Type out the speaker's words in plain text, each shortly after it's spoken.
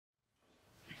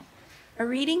A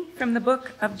reading from the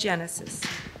book of Genesis.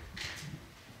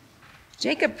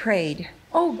 Jacob prayed,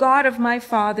 "O God of my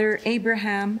father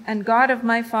Abraham and God of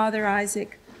my father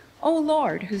Isaac, O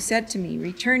Lord, who said to me,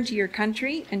 'Return to your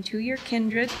country and to your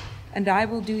kindred, and I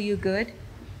will do you good,'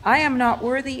 I am not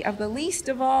worthy of the least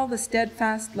of all the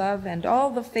steadfast love and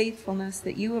all the faithfulness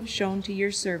that you have shown to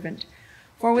your servant.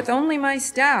 For with only my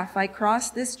staff I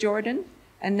crossed this Jordan,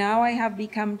 and now I have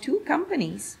become 2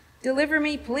 companies. Deliver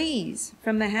me, please,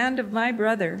 from the hand of my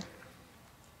brother,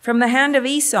 from the hand of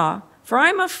Esau, for I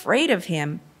am afraid of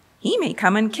him. He may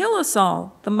come and kill us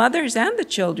all, the mothers and the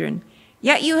children.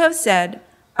 Yet you have said,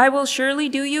 'I will surely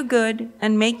do you good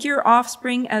and make your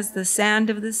offspring as the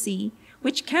sand of the sea,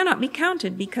 which cannot be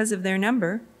counted because of their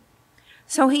number.'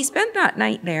 So he spent that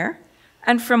night there,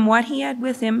 and from what he had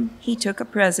with him, he took a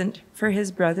present for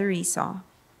his brother Esau.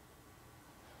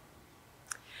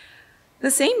 The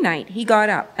same night he got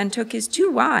up and took his 2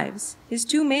 wives, his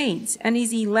 2 maids, and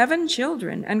his 11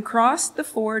 children, and crossed the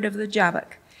ford of the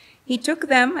Jabbok. He took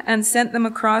them and sent them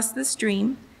across the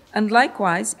stream, and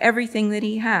likewise everything that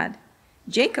he had.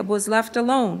 Jacob was left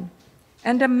alone,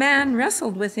 and a man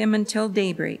wrestled with him until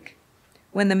daybreak.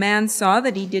 When the man saw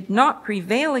that he did not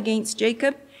prevail against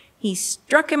Jacob, he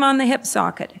struck him on the hip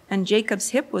socket, and Jacob's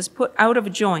hip was put out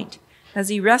of joint as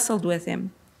he wrestled with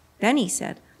him. Then he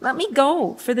said, 'Let me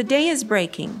go, for the day is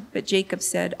breaking.' But Jacob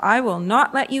said, 'I will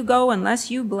not let you go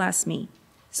unless you bless me.'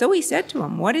 So he said to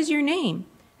him, 'What is your name?'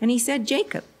 And he said,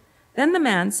 'Jacob.' Then the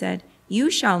man said,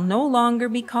 'You shall no longer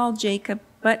be called Jacob,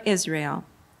 but Israel,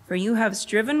 for you have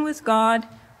striven with God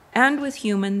and with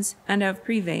humans and have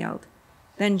prevailed.'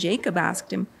 Then Jacob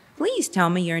asked him, 'Please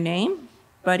tell me your name.'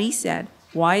 But he said,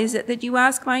 'Why is it that you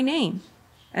ask my name?'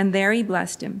 And there he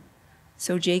blessed him.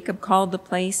 So Jacob called the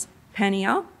place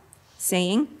Peniel,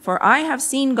 saying, 'For I have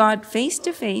seen God face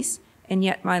to face, and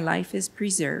yet my life is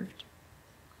preserved.'"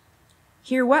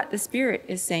 Hear what the Spirit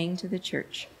is saying to the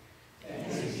church.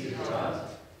 Thanks be to God.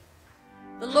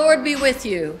 The Lord be with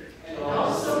you. And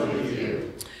also with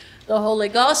you. The Holy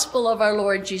Gospel of our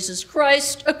Lord Jesus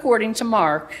Christ according to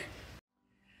Mark.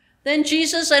 Then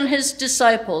Jesus and his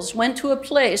disciples went to a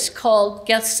place called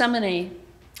Gethsemane,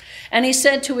 and he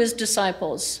said to his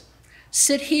disciples,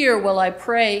 "Sit here while I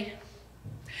pray."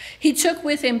 He took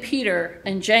with him Peter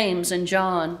and James and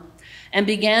John and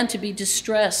began to be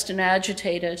distressed and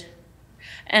agitated,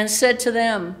 and said to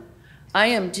them, "I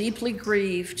am deeply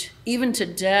grieved, even to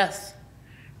death.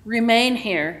 Remain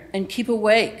here and keep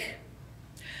awake."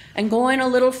 And going a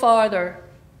little farther,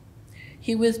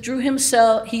 he threw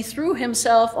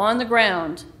himself on the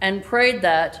ground and prayed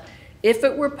that, if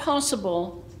it were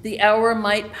possible, the hour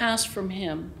might pass from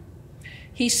him.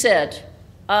 He said,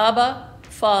 "Abba,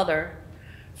 Father,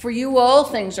 for you all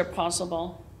things are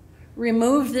possible.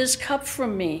 Remove this cup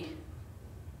from me.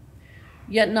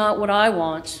 Yet not what I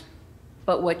want,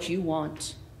 but what you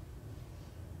want."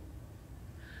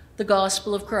 The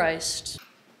Gospel of Christ.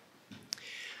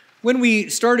 When we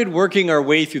started working our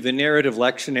way through the narrative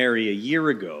lectionary a year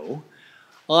ago,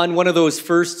 on one of those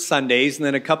first Sundays and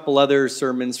then a couple other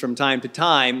sermons from time to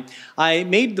time, I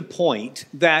made the point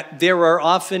that there are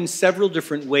often several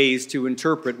different ways to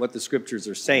interpret what the scriptures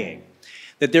are saying.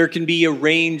 That there can be a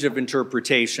range of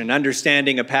interpretation,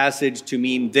 understanding a passage to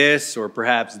mean this or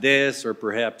perhaps this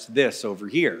over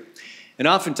here. And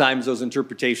oftentimes those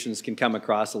interpretations can come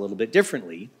across a little bit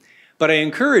differently. But I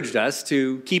encouraged us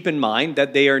to keep in mind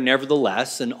that they are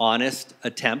nevertheless an honest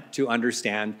attempt to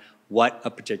understand what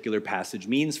a particular passage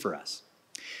means for us.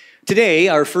 Today,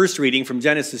 our first reading from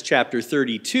Genesis chapter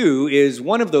 32 is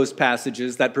one of those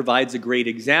passages that provides a great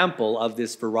example of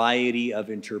this variety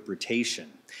of interpretation.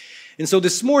 And so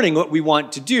this morning, what we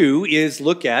want to do is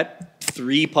look at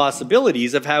 3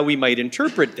 possibilities of how we might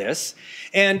interpret this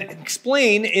and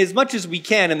explain as much as we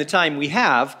can in the time we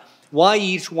have why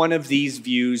each one of these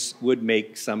views would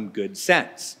make some good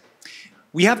sense.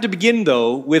 We have to begin,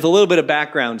 though, with a little bit of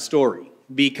background story,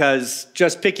 because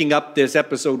just picking up this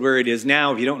episode where it is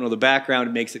now, if you don't know the background,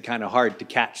 it makes it kind of hard to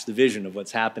catch the vision of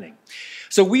what's happening.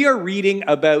 So we are reading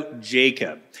about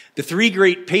Jacob. The 3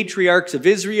 great patriarchs of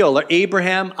Israel are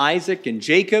Abraham, Isaac, and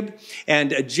Jacob,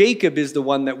 and Jacob is the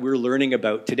one that we're learning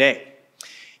about today.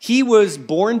 He was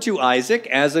born to Isaac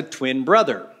as a twin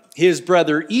brother. His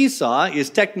brother Esau is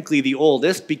technically the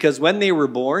oldest because when they were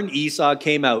born, Esau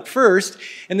came out first,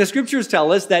 and the scriptures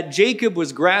tell us that Jacob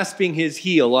was grasping his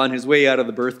heel on his way out of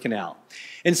the birth canal.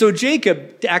 And so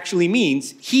Jacob actually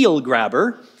means heel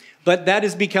grabber, but that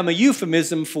has become a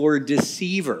euphemism for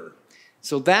deceiver.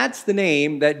 So that's the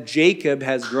name that Jacob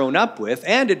has grown up with,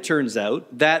 and it turns out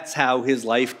that's how his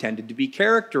life tended to be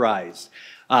characterized.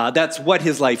 That's what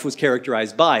his life was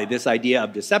characterized by, this idea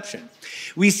of deception.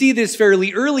 We see this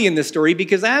fairly early in the story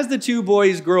because as the two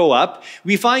boys grow up,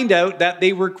 we find out that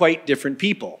they were quite different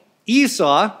people.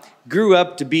 Esau grew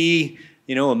up to be,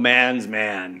 a man's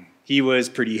man. He was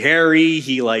pretty hairy,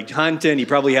 he liked hunting, he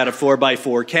probably had a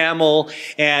 4x4 camel,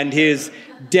 and his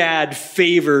dad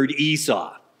favored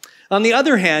Esau. On the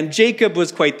other hand, Jacob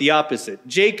was quite the opposite.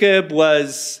 Jacob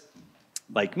was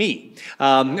like me,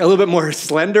 a little bit more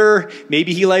slender.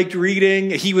 Maybe he liked reading.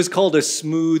 He was called a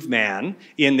smooth man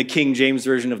in the King James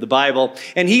Version of the Bible,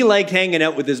 and he liked hanging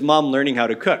out with his mom learning how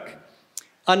to cook,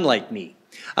 unlike me.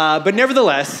 But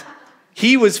nevertheless,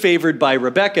 he was favored by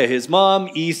Rebekah, his mom.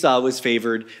 Esau was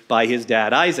favored by his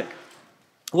dad, Isaac.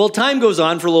 Well, time goes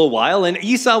on for a little while, and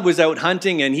Esau was out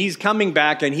hunting, and he's coming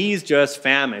back, and he's just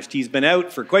famished. He's been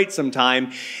out for quite some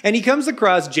time, and he comes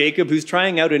across Jacob, who's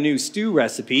trying out a new stew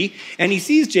recipe, and he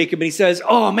sees Jacob, and he says,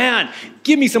 "Oh, man,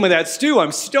 give me some of that stew.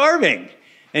 I'm starving."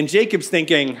 And Jacob's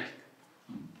thinking,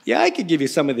 "Yeah, I could give you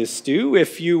some of this stew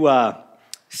if you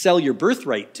sell your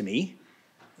birthright to me."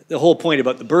 The whole point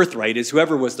about the birthright is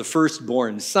whoever was the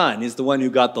firstborn son is the one who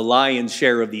got the lion's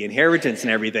share of the inheritance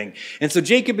and everything. And so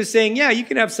Jacob is saying, "Yeah, you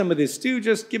can have some of this too,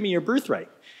 just give me your birthright."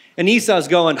 And Esau's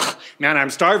going, "Man, I'm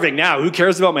starving now. Who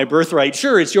cares about my birthright?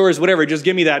 Sure, it's yours, whatever. Just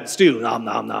give me that stew." Nom,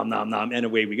 nom, nom, nom, nom. And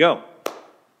away we go.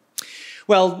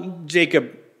 Well,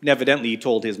 Jacob evidently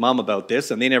told his mom about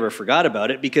this, and they never forgot about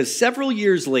it, because several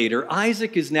years later,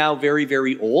 Isaac is now very,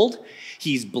 very old.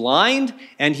 He's blind,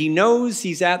 and he knows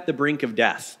he's at the brink of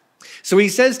death. So he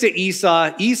says to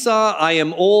Esau, "Esau, I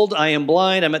am old, I am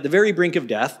blind, I'm at the very brink of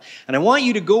death, and I want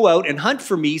you to go out and hunt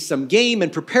for me some game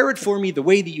and prepare it for me the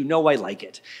way that you know I like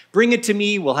it. Bring it to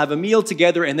me, we'll have a meal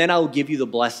together, and then I'll give you the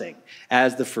blessing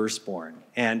as the firstborn."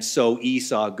 And so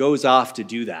Esau goes off to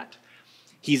do that.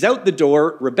 He's out the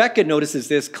door. Rebekah notices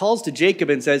this, calls to Jacob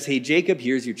and says, "Hey, Jacob,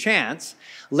 here's your chance.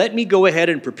 Let me go ahead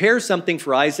and prepare something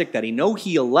for Isaac that I know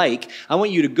he'll like. I want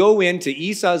you to go into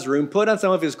Esau's room, put on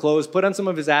some of his clothes, put on some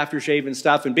of his aftershave and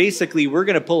stuff, and basically we're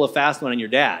going to pull a fast one on your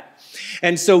dad."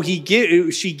 And so she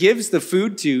gives the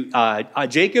food to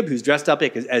Jacob, who's dressed up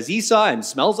as Esau and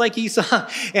smells like Esau.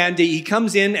 And he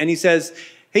comes in and he says,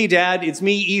 "Hey, Dad, it's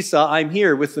me, Esau. I'm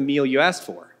here with the meal you asked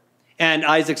for." And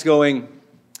Isaac's going,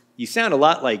 "You sound a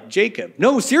lot like Jacob."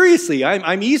 "No, seriously,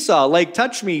 I'm Esau. Like,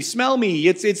 touch me, smell me.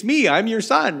 It's me. I'm your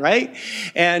son, right?"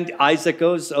 And Isaac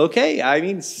goes, "Okay,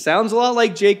 sounds a lot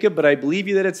like Jacob, but I believe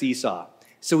you that it's Esau."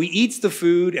 So he eats the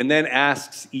food and then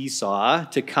asks Esau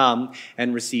to come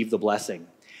and receive the blessing.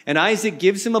 And Isaac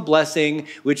gives him a blessing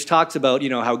which talks about,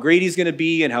 how great he's going to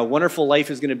be and how wonderful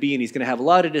life is going to be, and he's going to have a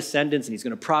lot of descendants, and he's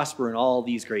going to prosper in all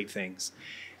these great things.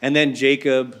 And then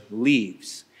Jacob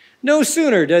leaves. No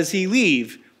sooner does he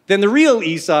leave then the real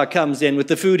Esau comes in with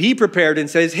the food he prepared and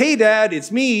says, "Hey, Dad,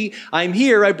 it's me. I'm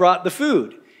here. I brought the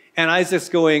food." And Isaac's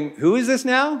going, "Who is this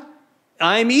now?"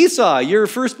 "I'm Esau, your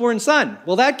firstborn son."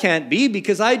 "Well, that can't be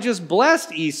because I just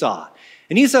blessed Esau."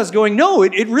 And Esau's going, "No,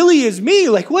 it really is me.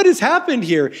 Like, what has happened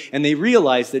here?" And they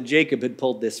realize that Jacob had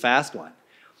pulled this fast one.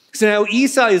 So now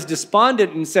Esau is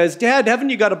despondent and says, "Dad, haven't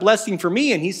you got a blessing for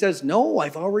me?" And he says, "No,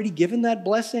 I've already given that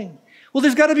blessing." "Well,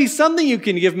 there's got to be something you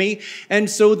can give me." And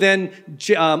so then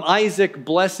Isaac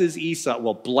blesses Esau.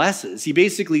 Well, blesses. He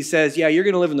basically says, "Yeah, you're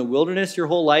going to live in the wilderness your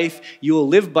whole life. You will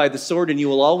live by the sword, and you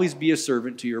will always be a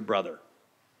servant to your brother."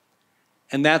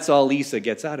 And that's all Esau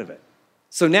gets out of it.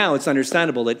 So now it's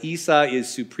understandable that Esau is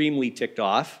supremely ticked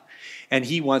off, and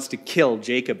he wants to kill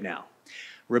Jacob now.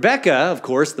 Rebekah, of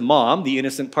course, the mom, the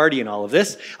innocent party in all of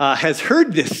this, has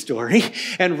heard this story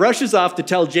and rushes off to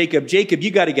tell Jacob, "Jacob,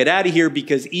 you got to get out of here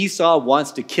because Esau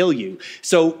wants to kill you.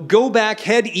 So go back,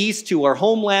 head east to our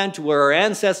homeland, to where our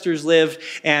ancestors lived,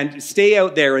 and stay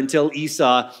out there until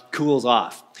Esau cools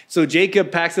off." So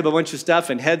Jacob packs up a bunch of stuff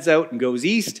and heads out and goes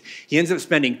east. He ends up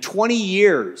spending 20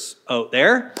 years out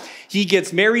there. He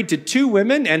gets married to 2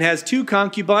 women and has 2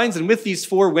 concubines, and with these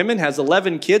 4 women has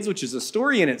 11 kids, which is a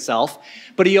story in itself.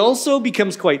 But he also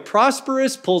becomes quite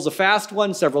prosperous, pulls a fast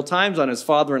one several times on his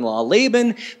father-in-law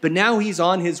Laban, but now he's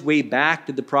on his way back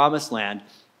to the promised land,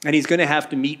 and he's going to have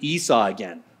to meet Esau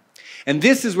again. And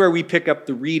this is where we pick up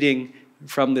the reading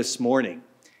from this morning.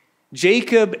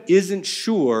 Jacob isn't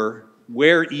sure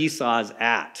where Esau's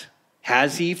at.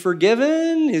 Has he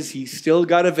forgiven? Is he still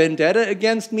got a vendetta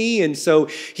against me? And so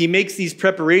he makes these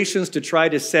preparations to try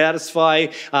to satisfy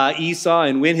Esau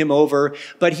and win him over,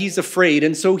 but he's afraid,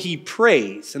 and so he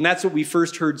prays. And that's what we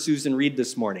first heard Susan read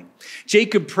this morning.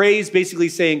 Jacob prays, basically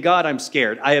saying, "God, I'm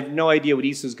scared. I have no idea what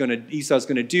Esau's going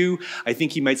to do. I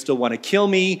think he might still want to kill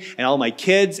me and all my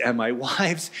kids and my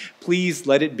wives. Please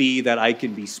let it be that I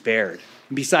can be spared.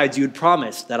 And besides, you had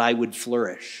promised that I would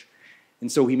flourish."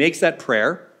 And so he makes that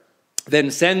prayer,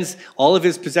 then sends all of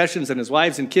his possessions and his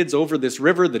wives and kids over this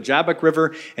river, the Jabbok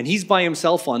River, and he's by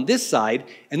himself on this side.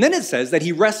 And then it says that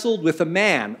he wrestled with a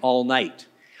man all night.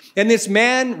 And this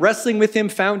man wrestling with him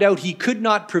found out he could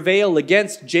not prevail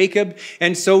against Jacob,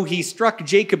 and so he struck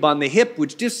Jacob on the hip,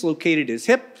 which dislocated his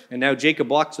hip, and now Jacob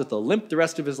walks with a limp the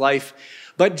rest of his life.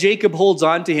 But Jacob holds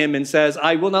on to him and says,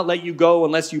 I will not let you go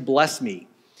unless you bless me.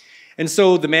 And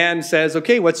so the man says,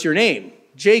 okay, what's your name?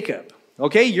 Jacob.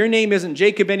 Okay, your name isn't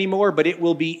Jacob anymore, but it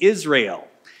will be Israel,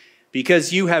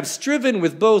 because you have striven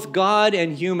with both God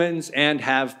and humans and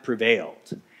have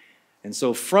prevailed. And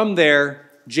so from there,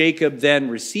 Jacob then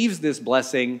receives this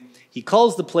blessing. He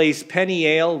calls the place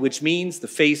Peniel, which means the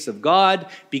face of God,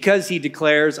 because he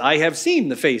declares, I have seen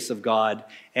the face of God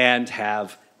and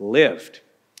have lived.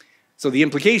 So the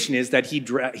implication is that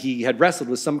he had wrestled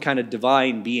with some kind of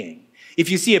divine being. If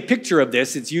you see a picture of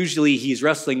this, it's usually he's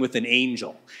wrestling with an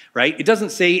angel, right? It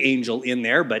doesn't say angel in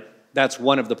there, but that's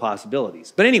one of the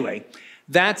possibilities. But anyway,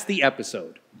 that's the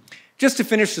episode. Just to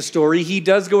finish the story, he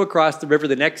does go across the river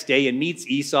the next day and meets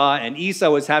Esau, and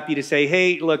Esau is happy to say,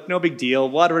 hey, look, no big deal,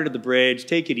 water under the bridge,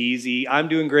 take it easy, I'm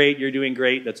doing great, you're doing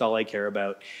great, that's all I care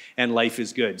about, and life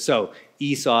is good. So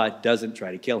Esau doesn't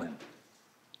try to kill him.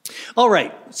 All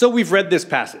right, so we've read this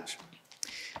passage.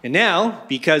 And now,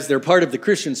 because they're part of the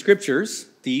Christian scriptures,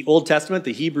 the Old Testament,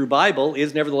 the Hebrew Bible,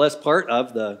 is nevertheless part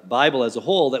of the Bible as a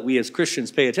whole that we as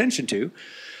Christians pay attention to,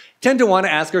 tend to want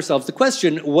to ask ourselves the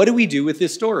question, what do we do with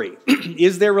this story?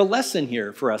 Is there a lesson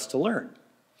here for us to learn?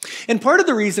 And part of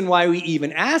the reason why we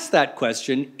even ask that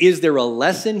question, is there a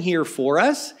lesson here for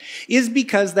us, is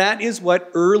because that is what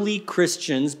early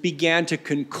Christians began to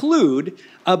conclude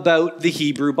about the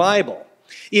Hebrew Bible.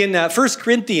 In 1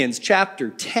 Corinthians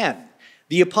chapter 10,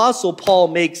 the Apostle Paul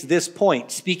makes this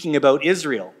point, speaking about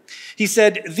Israel. He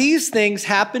said, these things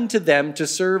happened to them to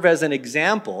serve as an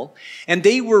example, and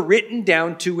they were written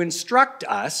down to instruct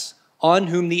us, on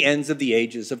whom the ends of the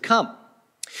ages have come.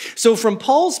 So from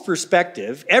Paul's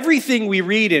perspective, everything we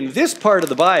read in this part of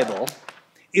the Bible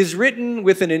is written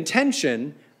with an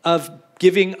intention of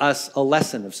giving us a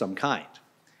lesson of some kind.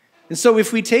 And so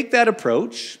if we take that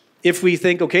approach, if we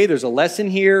think, okay, there's a lesson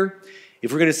here,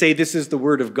 if we're going to say this is the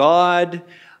Word of God,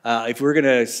 if we're going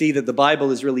to see that the Bible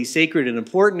is really sacred and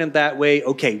important in that way,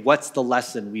 okay, what's the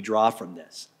lesson we draw from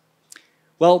this?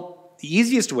 Well, the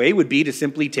easiest way would be to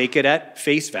simply take it at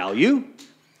face value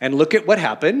and look at what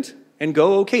happened and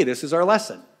go, okay, this is our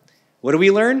lesson. What do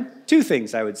we learn? Two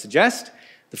things I would suggest.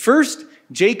 The first,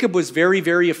 Jacob was very,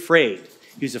 very afraid.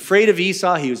 He was afraid of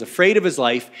Esau. He was afraid of his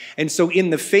life. And so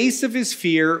in the face of his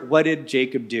fear, what did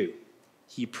Jacob do?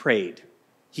 He prayed.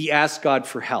 He asked God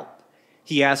for help.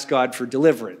 He asked God for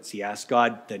deliverance. He asked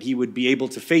God that he would be able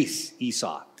to face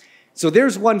Esau. So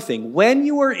there's one thing. When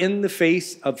you are in the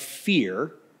face of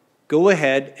fear, go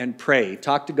ahead and pray.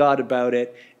 Talk to God about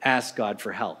it. Ask God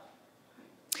for help.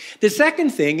 The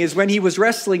second thing is when he was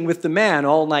wrestling with the man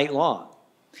all night long,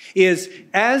 is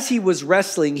as he was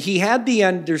wrestling, he had the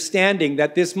understanding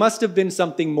that this must have been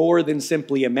something more than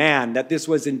simply a man, that this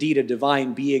was indeed a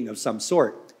divine being of some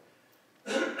sort.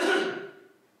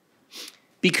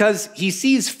 Because he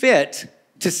sees fit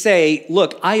to say,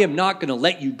 look, I am not going to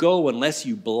let you go unless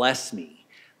you bless me.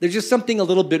 There's just something a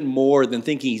little bit more than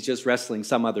thinking he's just wrestling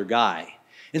some other guy.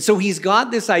 And so he's got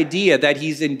this idea that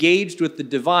he's engaged with the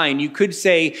divine. You could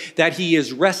say that he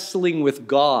is wrestling with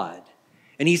God.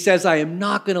 And he says, I am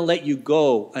not going to let you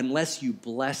go unless you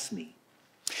bless me.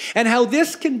 And how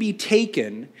this can be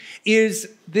taken is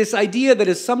this idea that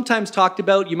is sometimes talked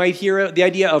about. You might hear the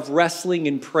idea of wrestling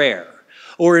in prayer.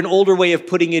 Or an older way of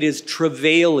putting it is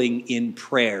travailing in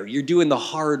prayer. You're doing the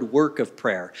hard work of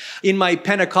prayer. In my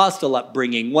Pentecostal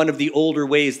upbringing, one of the older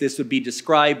ways this would be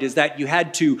described is that you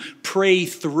had to pray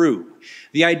through.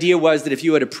 The idea was that if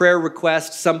you had a prayer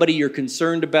request, somebody you're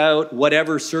concerned about,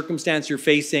 whatever circumstance you're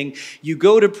facing, you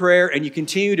go to prayer and you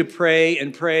continue to pray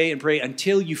and pray and pray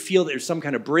until you feel that there's some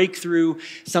kind of breakthrough.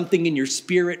 Something in your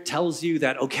spirit tells you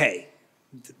that, okay,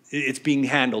 it's being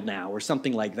handled now, or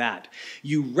something like that.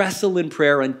 You wrestle in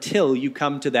prayer until you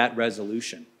come to that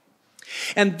resolution.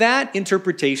 And that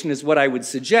interpretation is what I would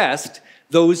suggest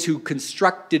those who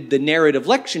constructed the narrative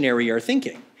lectionary are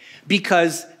thinking,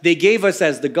 because they gave us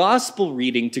as the gospel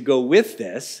reading to go with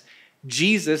this,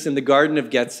 Jesus in the Garden of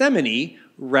Gethsemane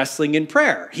wrestling in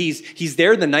prayer. He's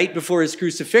there the night before his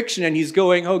crucifixion, and he's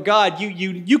going, oh God,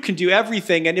 you can do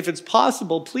everything, and if it's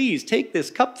possible, please take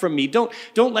this cup from me. Don't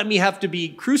let me have to be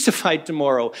crucified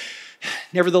tomorrow.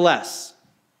 Nevertheless,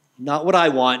 not what I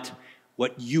want,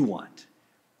 what you want.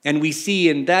 And we see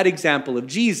in that example of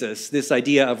Jesus this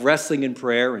idea of wrestling in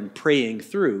prayer and praying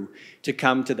through to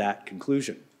come to that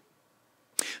conclusion.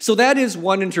 So that is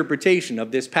one interpretation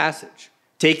of this passage.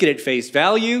 Take it at face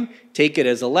value, take it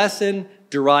as a lesson,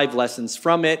 derive lessons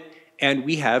from it, and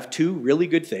we have two really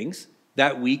good things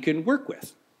that we can work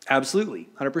with. Absolutely,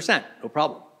 100%, no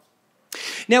problem.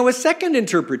 Now, a second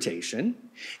interpretation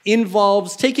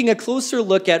involves taking a closer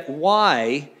look at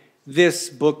why this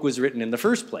book was written in the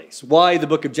first place, why the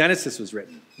book of Genesis was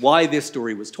written, why this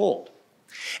story was told.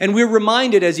 And we're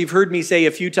reminded, as you've heard me say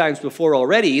a few times before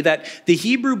already, that the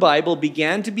Hebrew Bible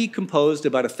began to be composed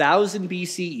about 1000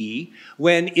 BCE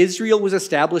when Israel was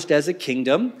established as a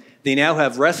kingdom. They now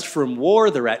have rest from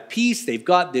war. They're at peace. They've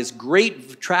got this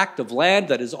great tract of land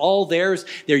that is all theirs.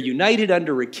 They're united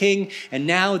under a king, and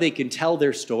now they can tell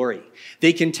their story.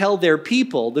 They can tell their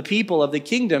people, the people of the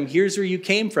kingdom, here's where you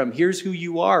came from. Here's who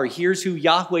you are. Here's who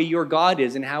Yahweh your God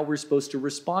is and how we're supposed to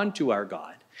respond to our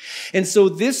God. And so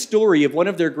this story of one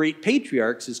of their great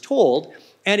patriarchs is told,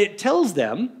 and it tells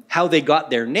them how they got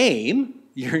their name.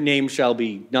 Your name shall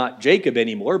be not Jacob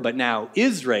anymore, but now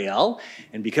Israel.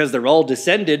 And because they're all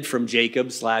descended from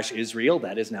Jacob/Israel,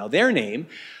 that is now their name.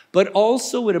 But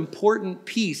also an important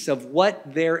piece of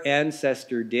what their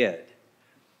ancestor did.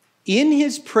 In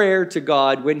his prayer to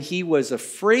God when he was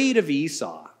afraid of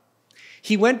Esau,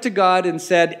 he went to God and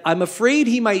said, I'm afraid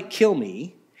he might kill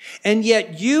me. And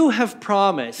yet you have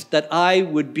promised that I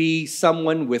would be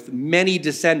someone with many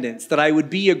descendants, that I would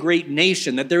be a great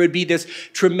nation, that there would be this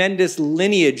tremendous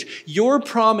lineage. Your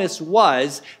promise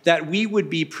was that we would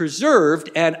be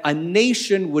preserved and a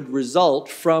nation would result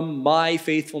from my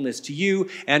faithfulness to you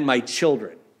and my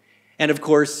children. And of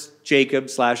course,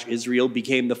 Jacob/Israel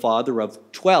became the father of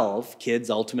 12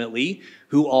 kids ultimately,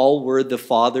 who all were the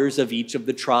fathers of each of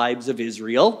the tribes of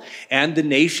Israel. And the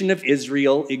nation of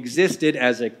Israel existed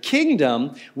as a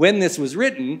kingdom when this was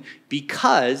written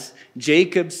because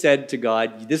Jacob said to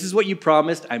God, this is what you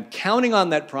promised. I'm counting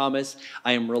on that promise.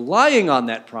 I am relying on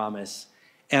that promise.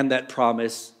 And that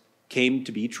promise came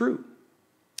to be true.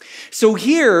 So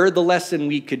here, the lesson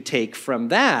we could take from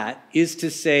that is to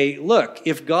say, look,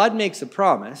 if God makes a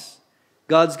promise,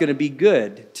 God's going to be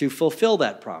good to fulfill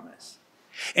that promise.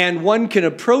 And one can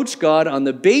approach God on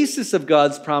the basis of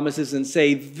God's promises and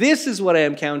say, this is what I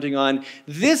am counting on.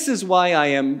 This is why I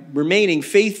am remaining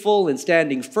faithful and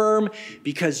standing firm,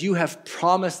 because you have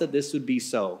promised that this would be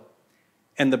so.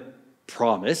 And the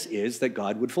promise is that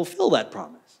God would fulfill that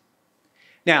promise.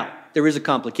 Now, there is a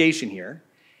complication here.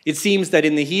 It seems that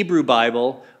in the Hebrew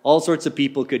Bible, all sorts of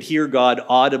people could hear God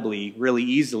audibly really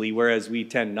easily, whereas we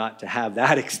tend not to have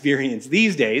that experience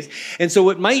these days. And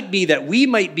so it might be that we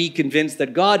might be convinced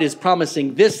that God is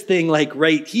promising this thing like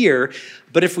right here,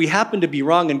 but if we happen to be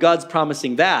wrong and God's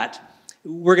promising that,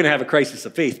 we're going to have a crisis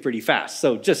of faith pretty fast.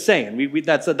 So just saying,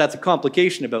 that's a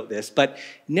complication about this. But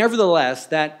nevertheless,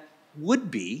 that would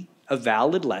be a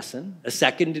valid lesson, a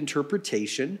second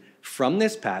interpretation from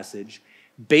this passage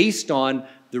based on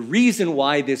the reason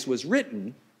why this was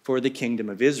written for the kingdom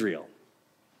of Israel.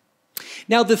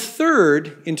 Now, the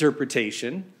third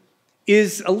interpretation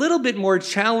is a little bit more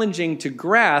challenging to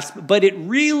grasp, but it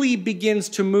really begins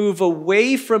to move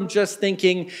away from just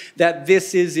thinking that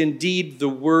this is indeed the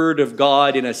word of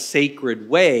God in a sacred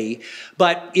way,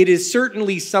 but it is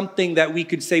certainly something that we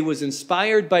could say was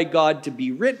inspired by God to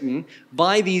be written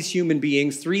by these human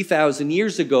beings 3,000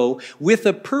 years ago with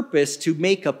a purpose to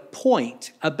make a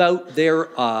point about their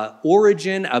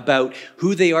origin, about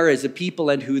who they are as a people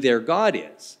and who their God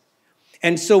is.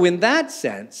 And so in that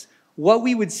sense, what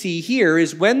we would see here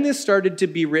is when this started to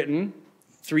be written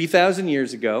 3,000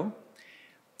 years ago,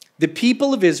 the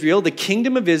people of Israel, the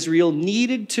kingdom of Israel,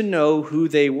 needed to know who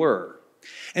they were.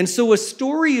 And so a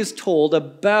story is told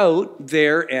about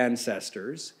their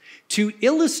ancestors to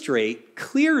illustrate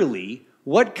clearly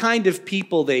what kind of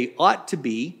people they ought to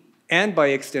be, and by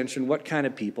extension, what kind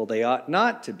of people they ought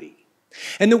not to be.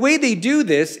 And the way they do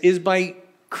this is by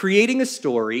creating a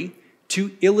story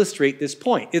to illustrate this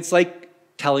point. It's like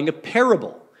telling a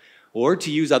parable, or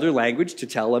to use other language, to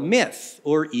tell a myth,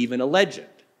 or even a legend.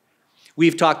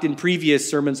 We've talked in previous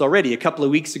sermons already. A couple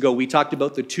of weeks ago, we talked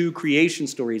about the two creation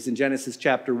stories in Genesis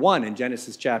chapter 1 and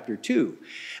Genesis chapter 2.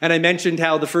 And I mentioned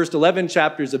how the first 11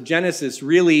 chapters of Genesis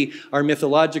really are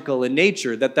mythological in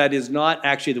nature, that is not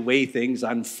actually the way things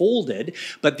unfolded,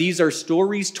 but these are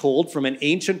stories told from an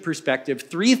ancient perspective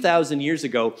 3,000 years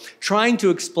ago, trying to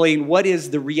explain what is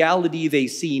the reality they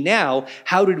see now,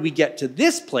 how did we get to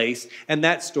this place, and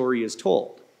that story is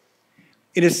told.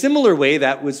 In a similar way,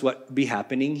 that was what would be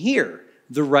happening here.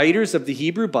 The writers of the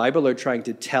Hebrew Bible are trying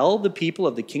to tell the people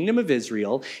of the kingdom of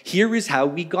Israel, here is how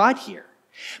we got here.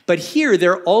 But here,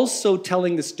 they're also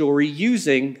telling the story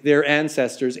using their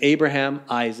ancestors, Abraham,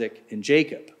 Isaac, and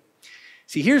Jacob.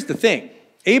 See, here's the thing.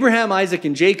 Abraham, Isaac,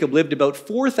 and Jacob lived about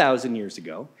 4,000 years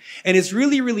ago, and it's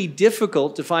really, really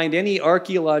difficult to find any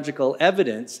archaeological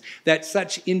evidence that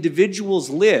such individuals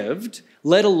lived,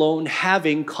 let alone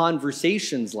having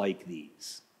conversations like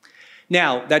these.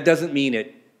 Now, that doesn't mean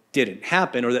it didn't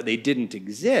happen or that they didn't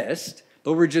exist,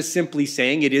 but we're just simply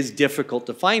saying it is difficult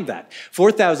to find that.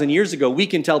 4,000 years ago, we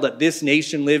can tell that this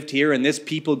nation lived here and this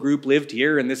people group lived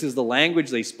here and this is the language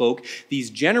they spoke,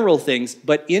 these general things,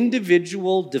 but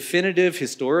individual, definitive,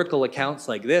 historical accounts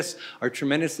like this are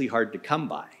tremendously hard to come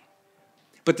by.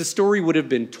 But the story would have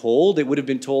been told. It would have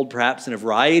been told perhaps in a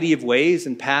variety of ways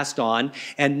and passed on.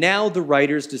 And now the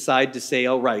writers decide to say,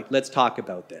 all right, let's talk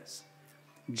about this.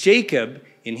 Jacob,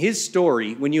 in his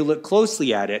story, when you look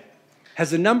closely at it,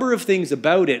 has a number of things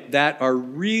about it that are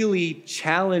really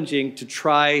challenging to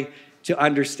try to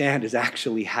understand as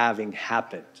actually having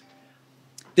happened.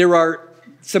 There are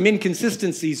some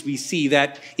inconsistencies we see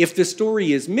that if the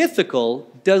story is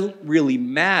mythical, doesn't really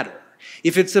matter.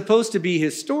 If it's supposed to be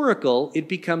historical, it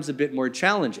becomes a bit more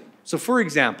challenging. So for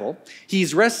example,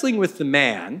 he's wrestling with the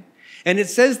man, and it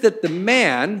says that the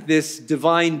man, this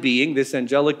divine being, this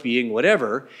angelic being,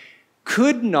 whatever,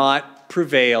 could not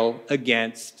prevail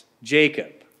against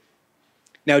Jacob.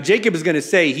 Now, Jacob is going to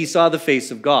say he saw the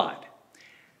face of God.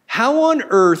 How on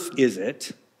earth is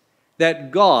it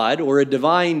that God or a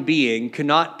divine being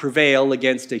cannot prevail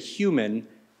against a human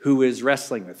who is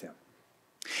wrestling with him?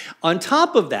 On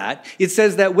top of that, it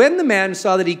says that when the man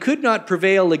saw that he could not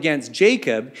prevail against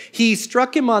Jacob, he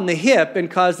struck him on the hip and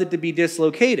caused it to be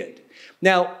dislocated.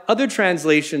 Now, other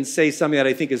translations say something that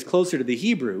I think is closer to the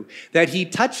Hebrew, that he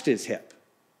touched his hip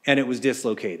and it was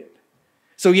dislocated.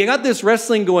 So you got this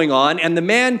wrestling going on, and the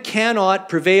man cannot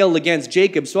prevail against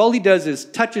Jacob, so all he does is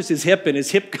touches his hip, and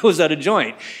his hip goes out of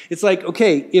joint. It's like,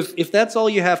 okay, if that's all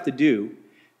you have to do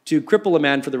to cripple a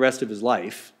man for the rest of his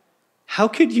life, how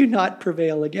could you not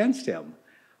prevail against him?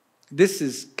 This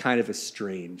is kind of a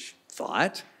strange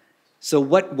thought. So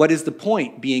what is the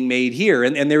point being made here?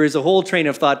 And there is a whole train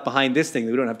of thought behind this thing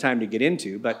that we don't have time to get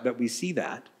into, but we see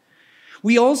that.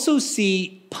 We also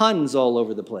see puns all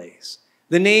over the place.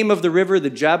 The name of the river, the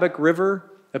Jabbok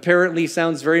River, apparently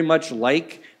sounds very much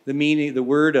like the meaning, the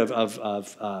word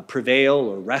of prevail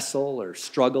or wrestle or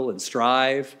struggle and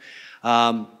strive.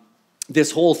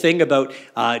 This whole thing about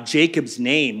Jacob's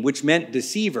name, which meant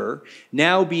deceiver,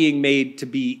 now being made to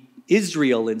be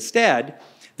Israel instead.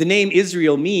 The name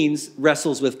Israel means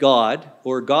wrestles with God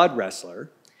or God wrestler.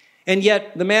 And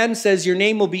yet the man says your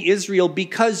name will be Israel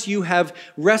because you have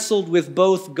wrestled with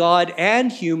both God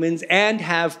and humans and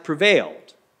have prevailed.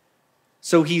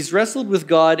 So he's wrestled with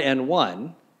God and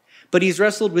won, but he's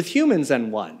wrestled with humans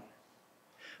and won.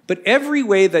 But every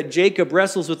way that Jacob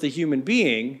wrestles with a human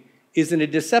being is in a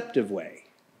deceptive way.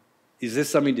 Is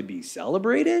this something to be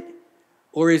celebrated,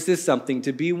 or is this something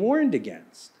to be warned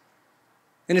against?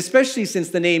 And especially since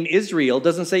the name Israel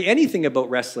doesn't say anything about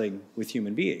wrestling with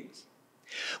human beings.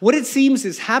 What it seems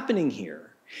is happening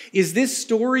here is this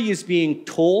story is being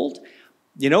told,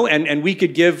 and we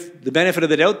could give the benefit of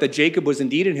the doubt that Jacob was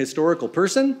indeed an historical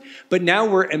person, but now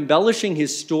we're embellishing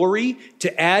his story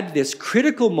to add this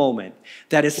critical moment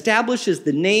that establishes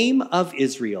the name of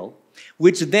Israel,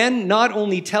 which then not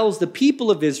only tells the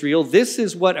people of Israel, this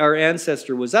is what our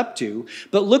ancestor was up to,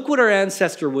 but look what our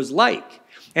ancestor was like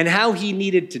and how he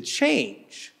needed to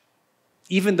change,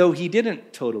 even though he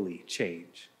didn't totally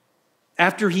change.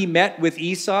 After he met with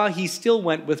Esau, he still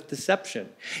went with deception.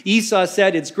 Esau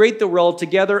said, it's great that we're all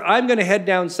together. I'm going to head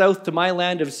down south to my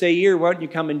land of Seir. Why don't you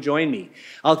come and join me?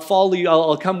 I'll follow you.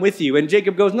 I'll come with you. And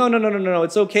Jacob goes, no.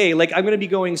 It's okay. I'm going to be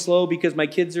going slow because my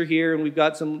kids are here and we've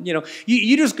got some,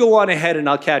 you just go on ahead and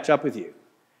I'll catch up with you.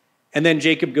 And then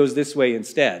Jacob goes this way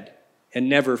instead and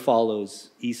never follows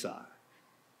Esau.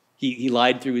 He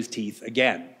lied through his teeth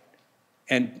again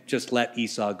and just let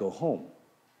Esau go home.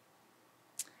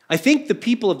 I think the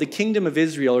people of the kingdom of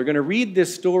Israel are going to read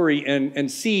this story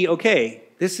and see, okay,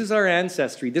 this is our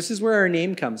ancestry. This is where our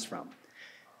name comes from.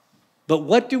 But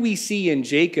what do we see in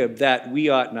Jacob that we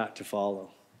ought not to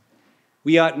follow?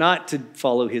 We ought not to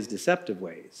follow his deceptive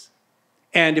ways.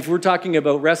 And if we're talking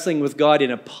about wrestling with God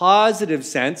in a positive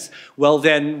sense, well,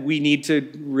 then we need to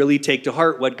really take to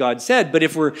heart what God said. But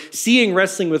if we're seeing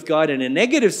wrestling with God in a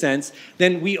negative sense,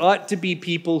 then we ought to be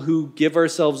people who give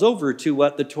ourselves over to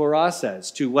what the Torah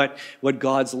says, to what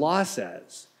God's law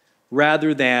says,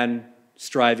 rather than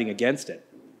striving against it.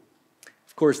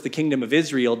 Of course, the kingdom of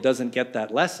Israel doesn't get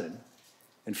that lesson.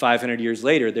 And 500 years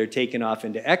later, they're taken off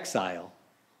into exile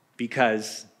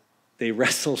because they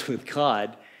wrestled with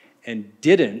God and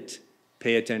didn't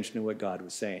pay attention to what God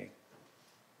was saying.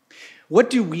 What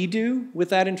do we do with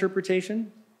that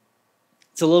interpretation?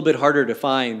 It's a little bit harder to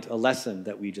find a lesson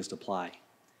that we just apply.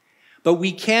 But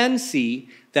we can see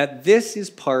that this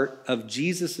is part of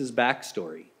Jesus'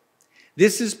 backstory.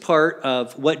 This is part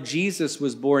of what Jesus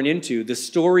was born into, the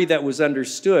story that was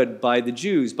understood by the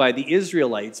Jews, by the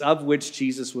Israelites, of which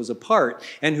Jesus was a part,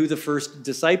 and who the first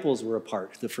disciples were a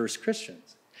part, the first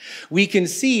Christians. We can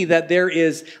see that there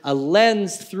is a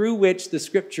lens through which the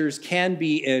scriptures can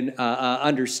be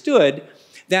understood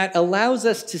that allows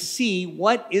us to see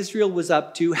what Israel was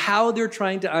up to, how they're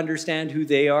trying to understand who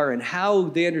they are, and how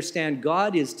they understand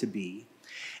God is to be,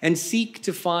 and seek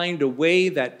to find a way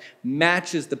that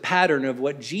matches the pattern of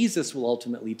what Jesus will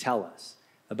ultimately tell us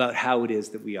about how it is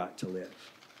that we ought to live.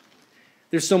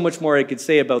 There's so much more I could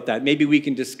say about that. Maybe we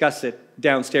can discuss it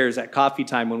downstairs at coffee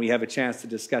time when we have a chance to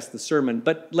discuss the sermon.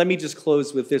 But let me just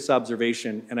close with this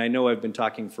observation, and I know I've been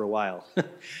talking for a while.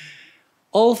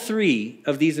 All three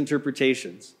of these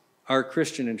interpretations are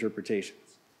Christian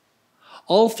interpretations.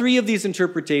 All three of these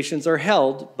interpretations are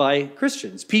held by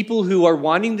Christians, people who are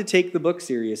wanting to take the book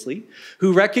seriously,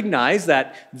 who recognize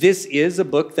that this is a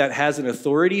book that has an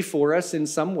authority for us in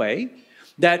some way,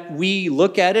 that we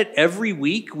look at it every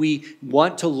week, we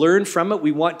want to learn from it,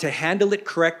 we want to handle it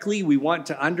correctly, we want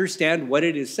to understand what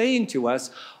it is saying to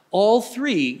us. All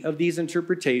three of these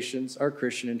interpretations are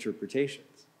Christian interpretations.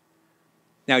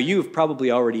 Now, you've probably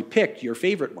already picked your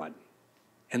favorite one,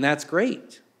 and that's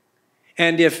great.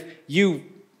 And if you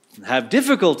have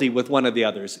difficulty with one of the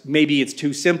others, maybe it's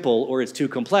too simple or it's too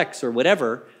complex or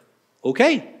whatever,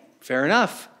 okay, fair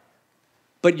enough.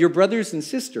 But your brothers and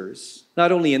sisters,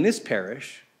 not only in this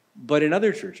parish, but in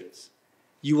other churches,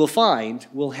 you will find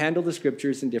will handle the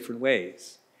scriptures in different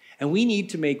ways. And we need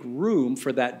to make room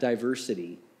for that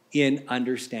diversity in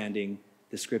understanding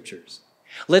the scriptures.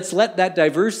 Let's let that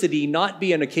diversity not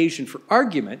be an occasion for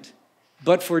argument,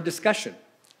 but for discussion,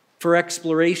 for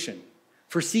exploration,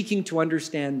 for seeking to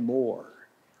understand more.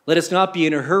 Let us not be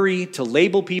in a hurry to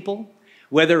label people,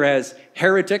 whether as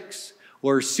heretics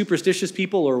or superstitious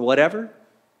people or whatever,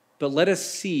 but let us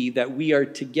see that we are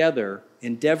together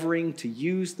endeavoring to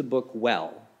use the book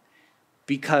well,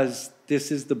 because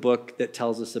this is the book that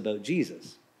tells us about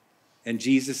Jesus, and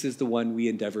Jesus is the one we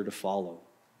endeavor to follow.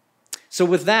 So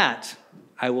with that,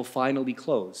 I will finally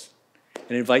close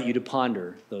and invite you to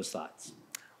ponder those thoughts.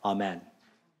 Amen.